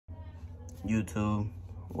YouTube,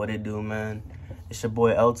 what it do, man? It's your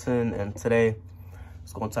boy Elton, and today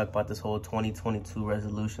it's gonna talk about this whole 2022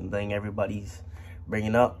 resolution thing everybody's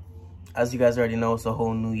bringing up. As you guys already know, it's a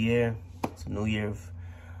whole new year. It's a new year of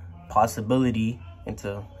possibility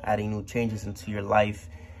into adding new changes into your life,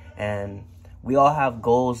 and we all have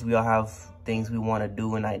goals. We all have things we want to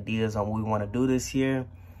do and ideas on what we want to do this year.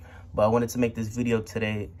 But I wanted to make this video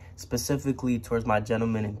today specifically towards my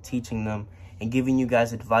gentlemen and teaching them and giving you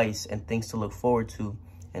guys advice and things to look forward to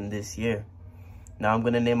in this year. Now, I'm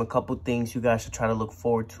going to name a couple things you guys should try to look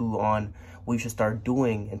forward to on what you should start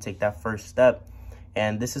doing and take that first step.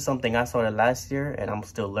 And this is something I started last year, and I'm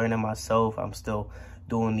still learning myself. I'm still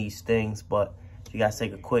doing these things, but you guys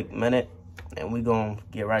take a quick minute and we're going to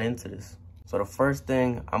get right into this. So the first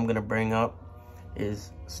thing I'm going to bring up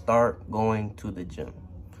is start going to the gym.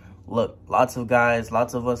 Look, lots of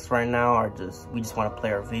us right now we just want to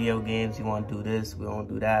play our video games. We want to do this, we want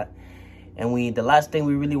to do that. And the last thing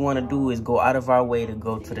we really want to do is go out of our way to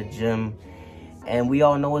go to the gym. And we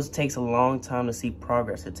all know it takes a long time to see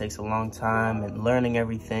progress. It takes a long time, and learning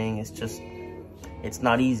everything, it's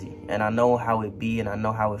not easy. And I know how it be, and I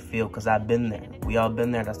know how it feel, because I've been there. We all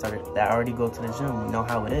been there that already go to the gym. We know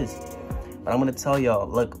how it is. But I'm going to tell y'all,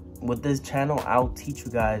 look, with this channel, I'll teach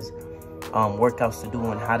you guys workouts to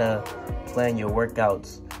do and how to plan your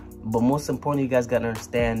workouts. But most importantly, you guys got to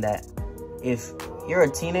understand that if you're a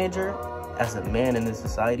teenager, as a man in this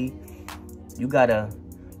society, you gotta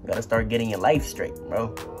start getting your life straight,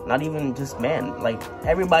 bro. Not even just man, like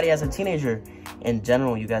everybody as a teenager in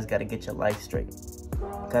general, you guys gotta get your life straight.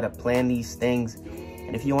 You gotta plan these things.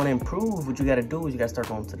 And if you want to improve, what you gotta do is you gotta start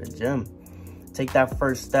going to the gym. Take that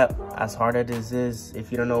first step. As hard as it is,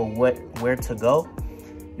 if you don't know where to go,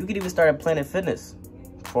 you could even start at Planet Fitness.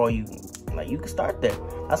 For you, like, you can start there.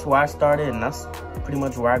 That's where I started, and that's pretty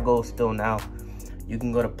much where I go still now. You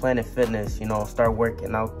can go to Planet Fitness, you know, start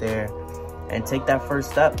working out there and take that first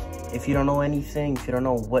step. If you don't know anything, if you don't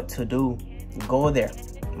know what to do, go there,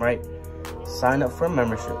 right? Sign up for a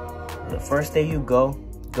membership. The first day you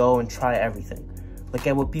go and try everything. Look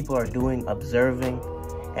at what people are doing, observing.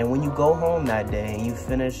 And when you go home that day and you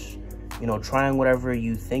finish, you know, trying whatever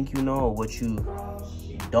you think you know or what you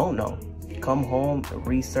don't know, come home,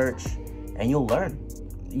 research, and you'll learn.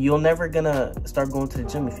 You're never gonna start going to the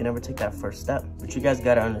gym if you never take that first step. But you guys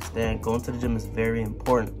gotta understand, going to the gym is very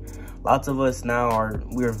important. Lots of us now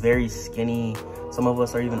we're very skinny. Some of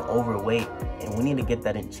us are even overweight, and we need to get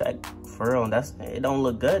that in check. For real, it don't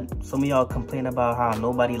look good. Some of y'all complain about how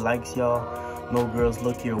nobody likes y'all, no girls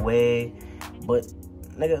look your way. But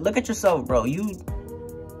nigga, look at yourself, bro.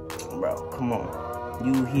 Bro, come on.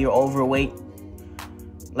 You here overweight?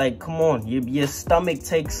 Like, come on, your stomach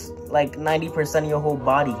takes like 90% of your whole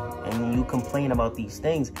body, and you complain about these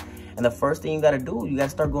things. And the first thing you gotta do, you gotta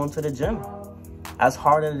start going to the gym. As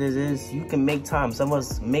hard as it is, you can make time. Some of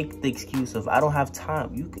us make the excuse of, I don't have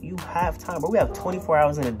time. You have time, bro. We have 24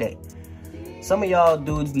 hours in a day. Some of y'all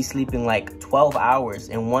dudes be sleeping like 12 hours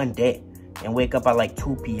in one day and wake up at like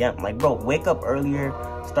 2 p.m. Like, bro, wake up earlier,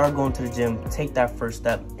 start going to the gym, take that first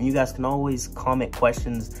step. And you guys can always comment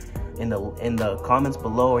questions in the comments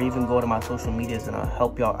below, or even go to my social medias and I'll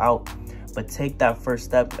help y'all out. But take that first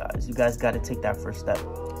step, guys. You guys got to take that first step.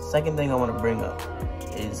 Second thing I want to bring up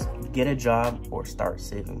is get a job or start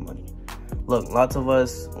saving money. Look, lots of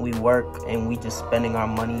us, we work and we just spending our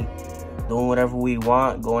money doing whatever we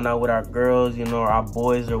want, going out with our girls, you know, our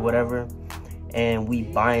boys or whatever, and we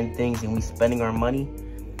buying things and we spending our money.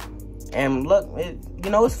 And look, you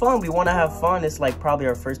know, it's fun. We want to have fun. It's like probably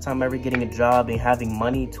our first time ever getting a job and having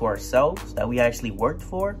money to ourselves that we actually worked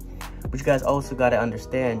for. But you guys also got to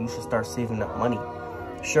understand, you should start saving up money.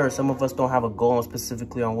 Sure, some of us don't have a goal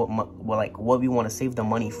specifically on what we want to save the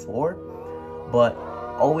money for. But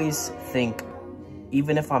always think,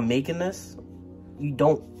 even if I'm making this, you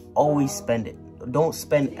don't always spend it. Don't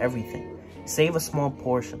spend everything. Save a small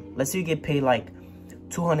portion. Let's say you get paid like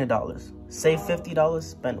 $200. Save $50,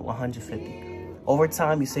 spend $150. Over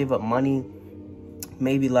time, you save up money,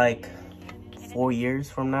 maybe like 4 years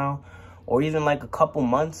from now, or even like a couple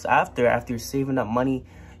months after you're saving up money,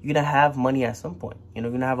 you're gonna have money at some point. You know,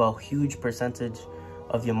 you're gonna have a huge percentage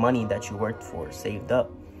of your money that you worked for saved up.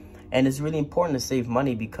 And it's really important to save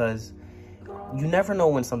money because you never know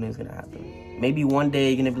when something's gonna happen. Maybe one day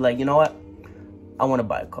you're gonna be like, you know what? I wanna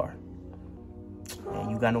buy a car. And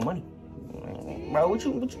you got no money. Bro, what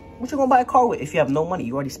you gonna buy a car with if you have no money?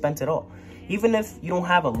 You already spent it all. Even if you don't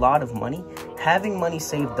have a lot of money, having money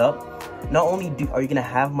saved up, not only are you gonna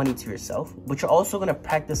have money to yourself, but you're also gonna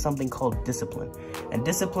practice something called discipline. And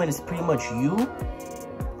discipline is pretty much you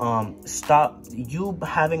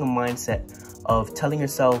having a mindset of telling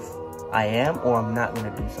yourself, I am or I'm not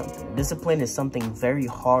going to do something. Discipline is something very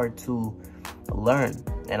hard to learn,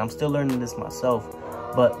 and I'm still learning this myself.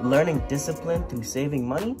 But learning discipline through saving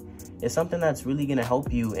money is something that's really going to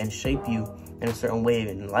help you and shape you in a certain way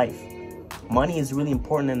in life. Money is really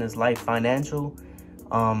important in this life. Financially,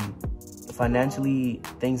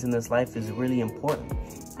 things in this life is really important.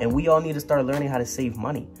 And we all need to start learning how to save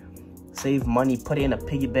money. Save money, put it in a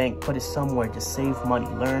piggy bank, put it somewhere, just save money.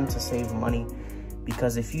 Learn to save money.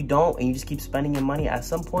 Because if you don't and you just keep spending your money, at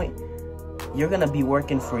some point, you're going to be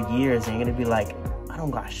working for years and you're going to be like, I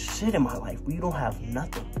don't got shit in my life. But you don't have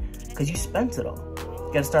nothing because you spent it all.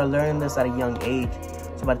 You got to start learning this at a young age.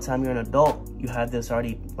 So by the time you're an adult, you have this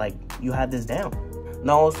already, like, you have this down.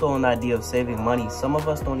 Now also on the idea of saving money, some of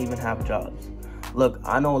us don't even have jobs. Look,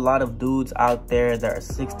 I know a lot of dudes out there that are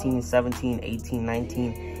 16, 17, 18,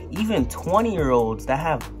 19, even 20-year-olds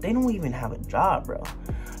that they don't even have a job, bro.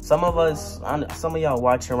 Some of us, some of y'all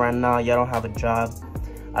watching right now, y'all don't have a job.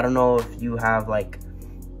 I don't know if you have, like,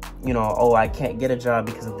 you know, oh, I can't get a job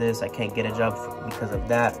because of this, I can't get a job because of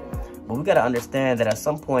that. But we got to understand that at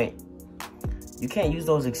some point, you can't use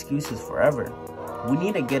those excuses forever. We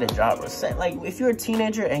need to get a job. Like, if you're a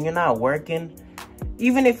teenager and you're not working,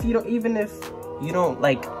 even if you don't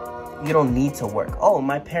need to work. Oh,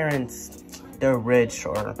 my parents, they're rich,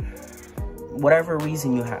 or whatever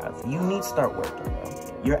reason you have, you need to start working, bro.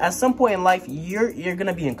 You're at some point in life, you're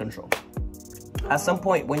gonna be in control. At some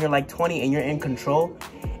point when you're like 20 and you're in control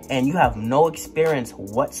and you have no experience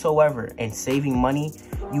whatsoever in saving money,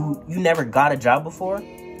 you never got a job before,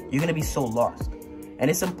 you're gonna be so lost.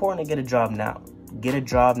 And it's important to get a job now. Get a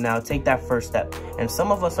job now. Take that first step. And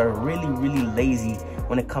some of us are really, really lazy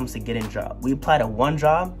when it comes to getting a job. We apply to one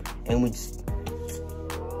job and we just,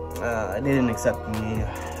 they didn't accept me.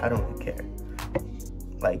 I don't really care.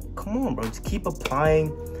 Like, come on, bro. Just keep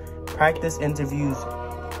applying. Practice interviews.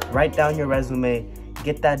 Write down your resume.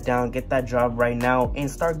 Get that down. Get that job right now.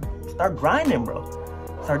 And start grinding, bro.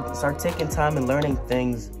 Start taking time and learning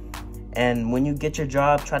things. And when you get your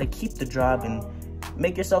job, try to keep the job and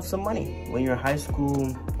make yourself some money when you're in high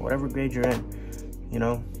school, whatever grade you're in, you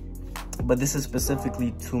know. But this is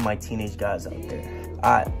specifically to my teenage guys out there.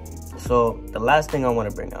 All right, so the last thing I want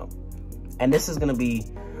to bring out, and this is going to be,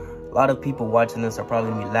 a lot of people watching this are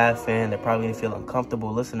probably going to be laughing. They're probably going to feel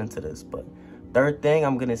uncomfortable listening to this. But third thing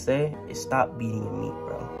I'm going to say is stop beating your meat,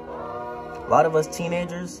 bro. A lot of us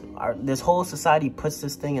teenagers, this whole society puts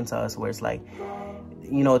this thing into us where it's like,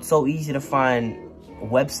 you know, it's so easy to find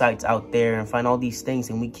websites out there and find all these things,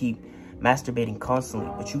 and we keep masturbating constantly.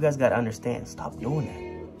 But you guys got to understand, stop doing that.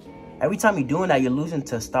 Every time you're doing that, you're losing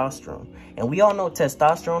testosterone. And we all know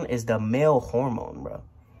testosterone is the male hormone, bro.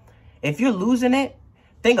 If you're losing it,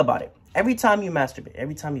 think about it. Every time you masturbate,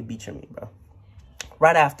 every time you beat your meat, bro,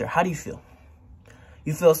 right after, how do you feel?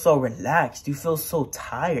 You feel so relaxed. You feel so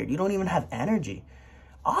tired. You don't even have energy.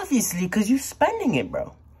 Obviously, because you're spending it,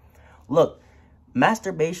 bro. Look,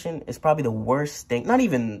 masturbation is probably the worst thing. Not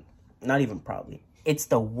even probably. It's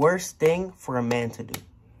the worst thing for a man to do.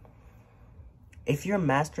 If you're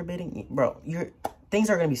masturbating, bro, things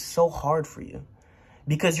are going to be so hard for you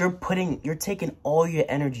because you're taking all your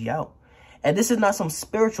energy out. And this is not some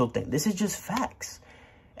spiritual thing. This is just facts.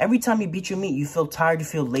 Every time you beat your meat, you feel tired, you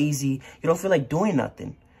feel lazy, you don't feel like doing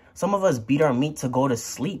nothing. Some of us beat our meat to go to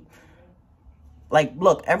sleep. Like,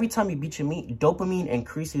 look, every time you beat your meat, dopamine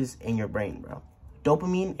increases in your brain, bro.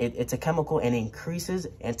 Dopamine, it's a chemical, and it increases,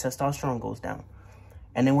 and testosterone goes down.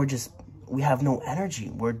 And then we have no energy.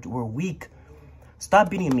 We're weak. Stop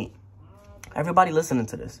beating your meat. Everybody listening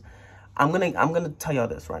to this, I'm gonna tell y'all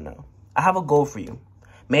this right now. I have a goal for you.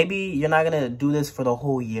 Maybe you're not gonna do this for the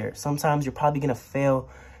whole year. Sometimes you're probably gonna fail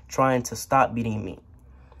trying to stop beating your meat.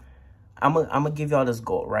 I'm gonna give y'all this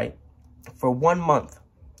goal, right? For 1 month,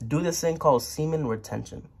 do this thing called semen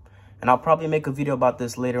retention. And I'll probably make a video about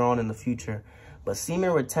this later on in the future. But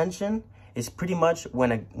semen retention is pretty much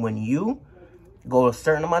when you go a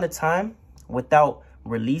certain amount of time without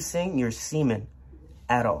releasing your semen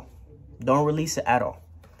at all. Don't release it at all.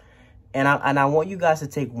 And I want you guys to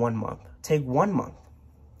take 1 month. Take 1 month.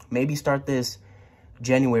 Maybe start this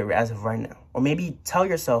January as of right now. Or maybe tell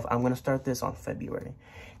yourself, I'm going to start this on February.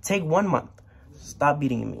 Take 1 month. Stop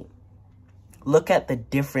beating your meat. Look at the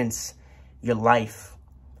difference your life,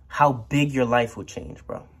 how big your life will change,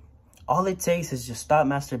 bro. All it takes is just stop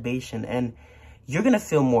masturbation and you're going to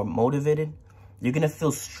feel more motivated. You're going to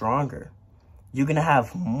feel stronger. You're going to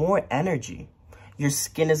have more energy. Your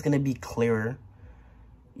skin is going to be clearer.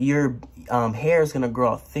 Your hair is going to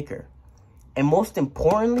grow out thicker. And most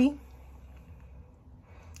importantly,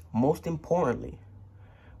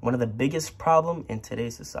 one of the biggest problems in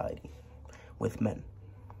today's society with men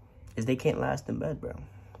is they can't last in bed, bro.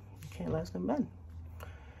 You can't last in bed.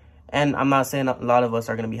 And I'm not saying a lot of us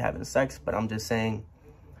are going to be having sex, but I'm just saying,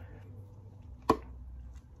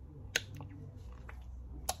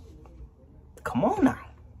 come on now.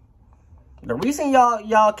 The reason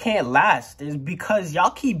y'all can't last is because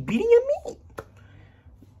y'all keep beating your meat.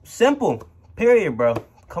 Simple. Period, bro.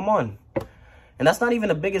 Come on. And that's not even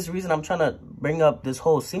the biggest reason I'm trying to bring up this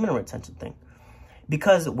whole semen retention thing.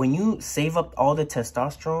 Because when you save up all the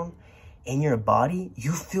testosterone in your body,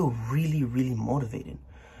 you feel really, really motivated.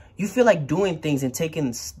 You feel like doing things and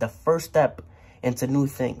taking the first step into new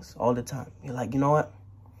things all the time. You're like, you know what?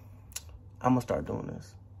 I'm going to start doing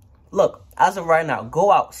this. Look, as of right now,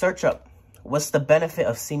 go out, search up. What's the benefit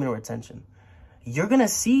of semen retention? You're going to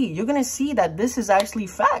see that this is actually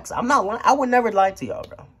facts. I'm not lying. I would never lie to y'all,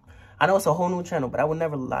 bro. I know it's a whole new channel, but I would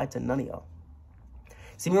never lie to none of y'all.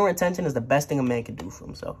 Semen retention is the best thing a man can do for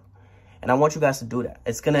himself. And I want you guys to do that.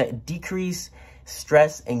 It's going to decrease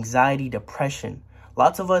stress, anxiety, depression.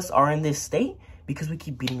 Lots of us are in this state because we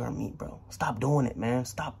keep beating our meat, bro. Stop doing it, man.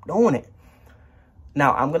 Stop doing it.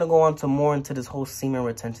 Now, I'm going to go on to more into this whole semen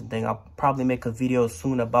retention thing. I'll probably make a video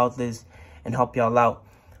soon about this and help y'all out.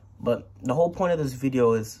 But the whole point of this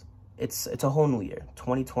video is it's a whole new year,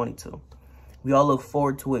 2022. We all look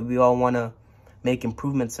forward to it. We all want to make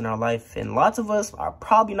improvements in our life. And lots of us are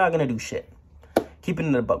probably not going to do shit. Keeping it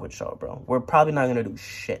in the buck with y'all, bro. We're probably not going to do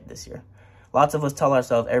shit this year. Lots of us tell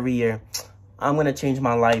ourselves every year, I'm going to change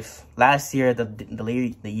my life. Last year,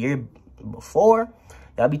 the year before,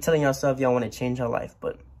 y'all be telling yourself y'all want to change your life,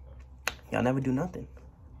 but y'all never do nothing.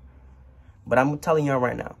 But I'm telling y'all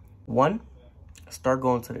right now, 1, start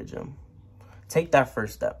going to the gym. Take that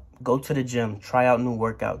first step. Go to the gym. Try out new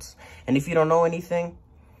workouts. And if you don't know anything,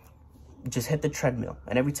 just hit the treadmill.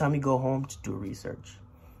 And every time you go home, just do research.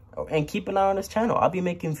 And keep an eye on this channel. I'll be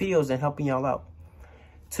making videos and helping y'all out.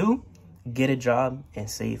 2, get a job and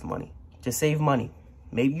save money. Just save money.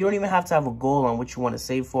 Maybe you don't even have to have a goal on what you want to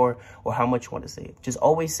save for or how much you want to save. Just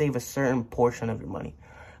always save a certain portion of your money.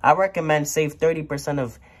 I recommend save 30%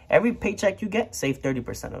 of every paycheck you get, save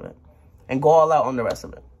 30% of it. And go all out on the rest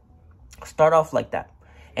of it. Start off like that.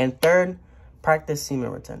 And 3rd, practice semen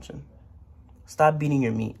retention. Stop beating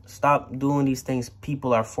your meat. Stop doing these things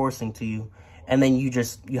people are forcing to you. And then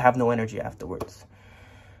you have no energy afterwards.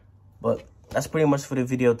 But that's pretty much for the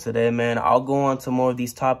video today, man. I'll go on to more of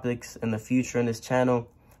these topics in the future in this channel.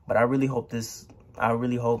 But I really hope this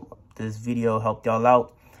video helped y'all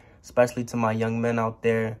out. Especially to my young men out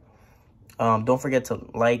there. Don't forget to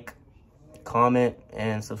like, comment,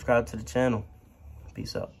 and subscribe to the channel.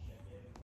 Peace out.